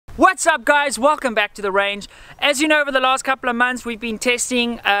What's up guys, welcome back to the range. As you know, over the last couple of months we've been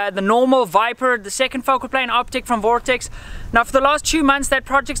testing the normal Viper, the second focal plane optic from Vortex. Now for the last 2 months that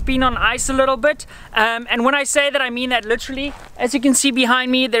project's been on ice a little bit, and when I say that I mean that literally. As you can see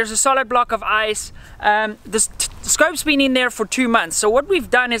behind me, there's a solid block of ice. The scope's been in there for 2 months, so what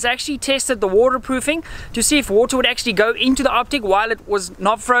we've done is actually tested the waterproofing to see if water would actually go into the optic while it was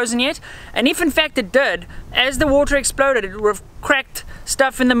not frozen yet, and if in fact it did, as the water exploded it would have cracked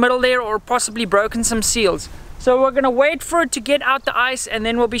stuff in the middle there or possibly broken some seals. So we're gonna wait for it to get out the ice and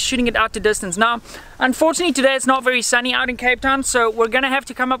then we'll be shooting it out to distance. Now unfortunately today it's not very sunny out in Cape Town, so we're gonna have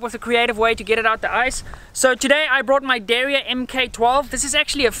to come up with a creative way to get it out the ice. So today I brought my Derrier MK12. This is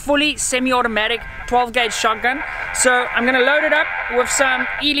actually a fully semi-automatic 12 gauge shotgun. So I'm gonna load it up with some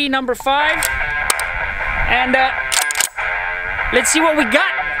Eley number 5 and let's see what we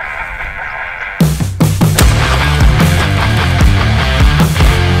got.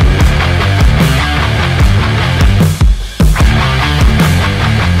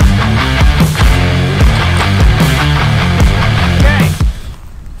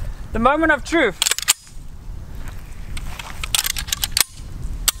 The moment of truth.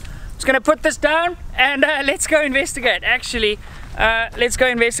 Just gonna put this down and let's go investigate. Actually, let's go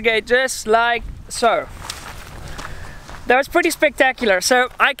investigate just like so. That was pretty spectacular. So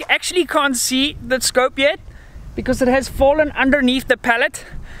I actually can't see the scope yet because it has fallen underneath the pallet.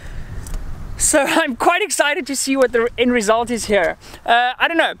 So I'm quite excited to see what the end result is here. I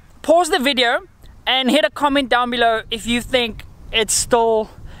don't know. Pause the video and hit a comment down below if you think it's still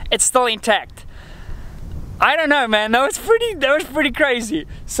intact. I don't know, man. That was pretty crazy.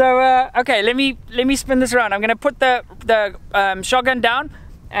 So okay, let me spin this around. I'm gonna put the shotgun down,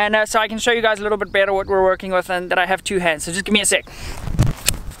 and so I can show you guys a little bit better what we're working with, and that I have 2 hands. So just give me a sec.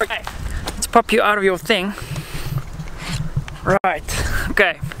 Okay, let's pop you out of your thing. Right.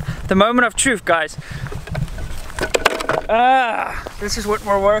 Okay. The moment of truth, guys. This is what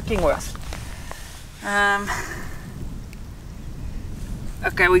we're working with.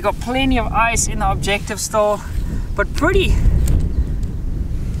 Okay, we got plenty of ice in the objective still, but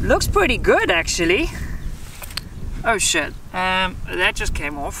looks pretty good actually. Oh shit, that just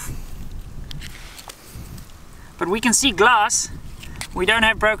came off. But we can see glass. We don't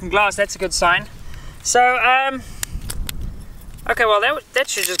have broken glass, that's a good sign. So, okay, well that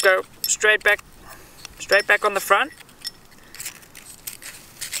should just go straight back on the front.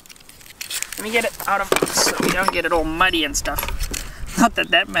 Let me get it out of, so we don't get it all muddy and stuff. Not that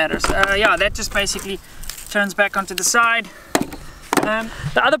that matters. Yeah, that just basically turns back onto the side.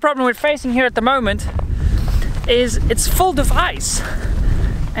 The other problem we're facing here at the moment is it's filled with ice,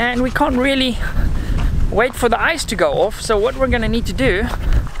 and we can't really wait for the ice to go off. So what we're gonna need to do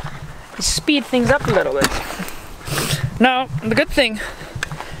is speed things up a little bit. Now, the good thing,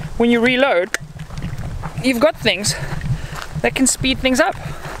 when you reload, you've got things that can speed things up.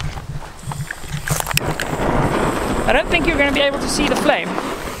 I don't think you're going to be able to see the flame,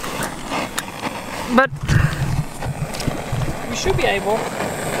 but you should be able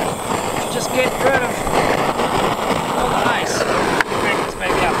to just get rid of all the ice. Crank this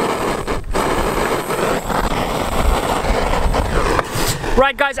baby up.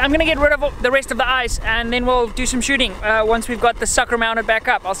 Right guys, I'm going to get rid of the rest of the ice and then we'll do some shooting once we've got the sucker mounted back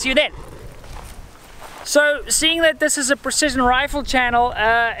up. I'll see you then. So, seeing that this is a precision rifle channel,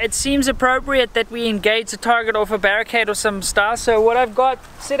 it seems appropriate that we engage the target off a barricade or some style. So what I've got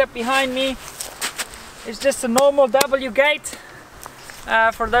set up behind me is just a normal W gate.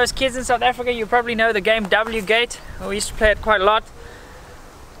 For those kids in South Africa, you probably know the game W gate. We used to play it quite a lot.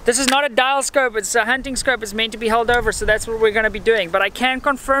 This is not a dial scope, it's a hunting scope. It's meant to be held over, so that's what we're going to be doing. But I can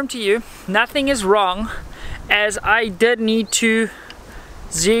confirm to you, nothing is wrong, as I did need to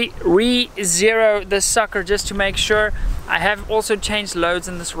re-zero this sucker just to make sure. I have also changed loads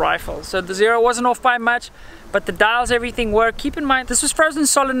in this rifle, so the zero wasn't off by much, but the dials, everything worked. Keep in mind this was frozen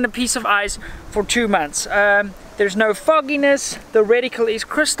solid in a piece of ice for 2 months. There's no fogginess, the reticle is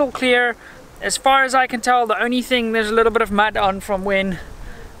crystal clear. As far as I can tell, the only thing, there's a little bit of mud on from when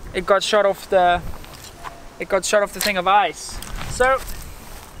it got shot off the thing of ice. So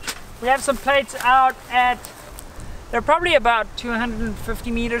we have some plates out at, they're probably about 250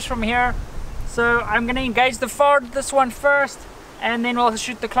 meters from here. So I'm going to engage this one first, and then we'll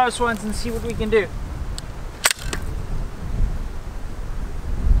shoot the close ones and see what we can do.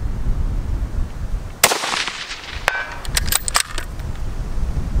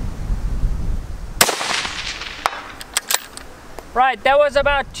 Right, that was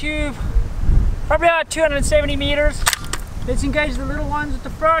probably about 270 meters. Let's engage the little ones at the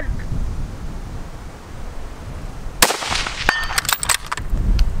front.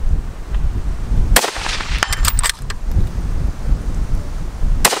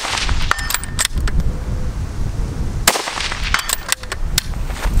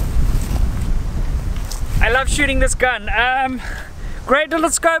 love shooting this gun. Great little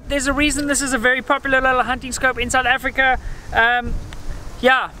scope. There's a reason this is a very popular little hunting scope in South Africa.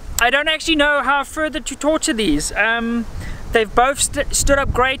 Yeah, I don't actually know how further to torture these. They've both stood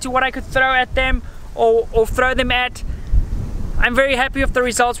up great to what I could throw at them or throw them at. I'm very happy with the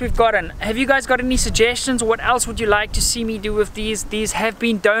results we've gotten. Have you guys got any suggestions? What else would you like to see me do with these? These have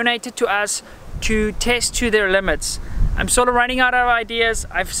been donated to us to test to their limits. I'm sort of running out of ideas.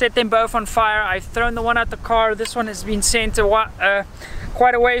 I've set them both on fire. I've thrown the one out the car. This one has been sent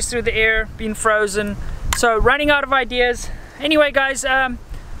quite a ways through the air, been frozen. So running out of ideas. Anyway guys,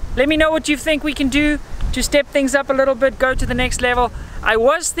 let me know what you think we can do to step things up a little bit, go to the next level. I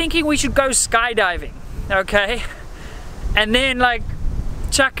was thinking we should go skydiving, okay? And then like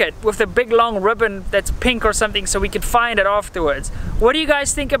chuck it with a big long ribbon that's pink or something so we could find it afterwards. What do you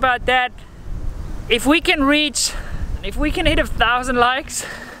guys think about that? If we can hit 1,000 likes,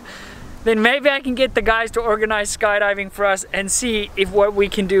 then maybe I can get the guys to organize skydiving for us and see what we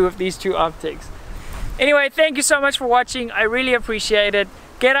can do with these two optics. Anyway, thank you so much for watching. I really appreciate it.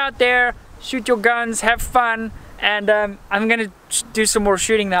 Get out there, shoot your guns, have fun, and I'm gonna do some more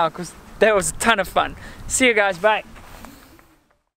shooting now because that was a ton of fun. See you guys, bye.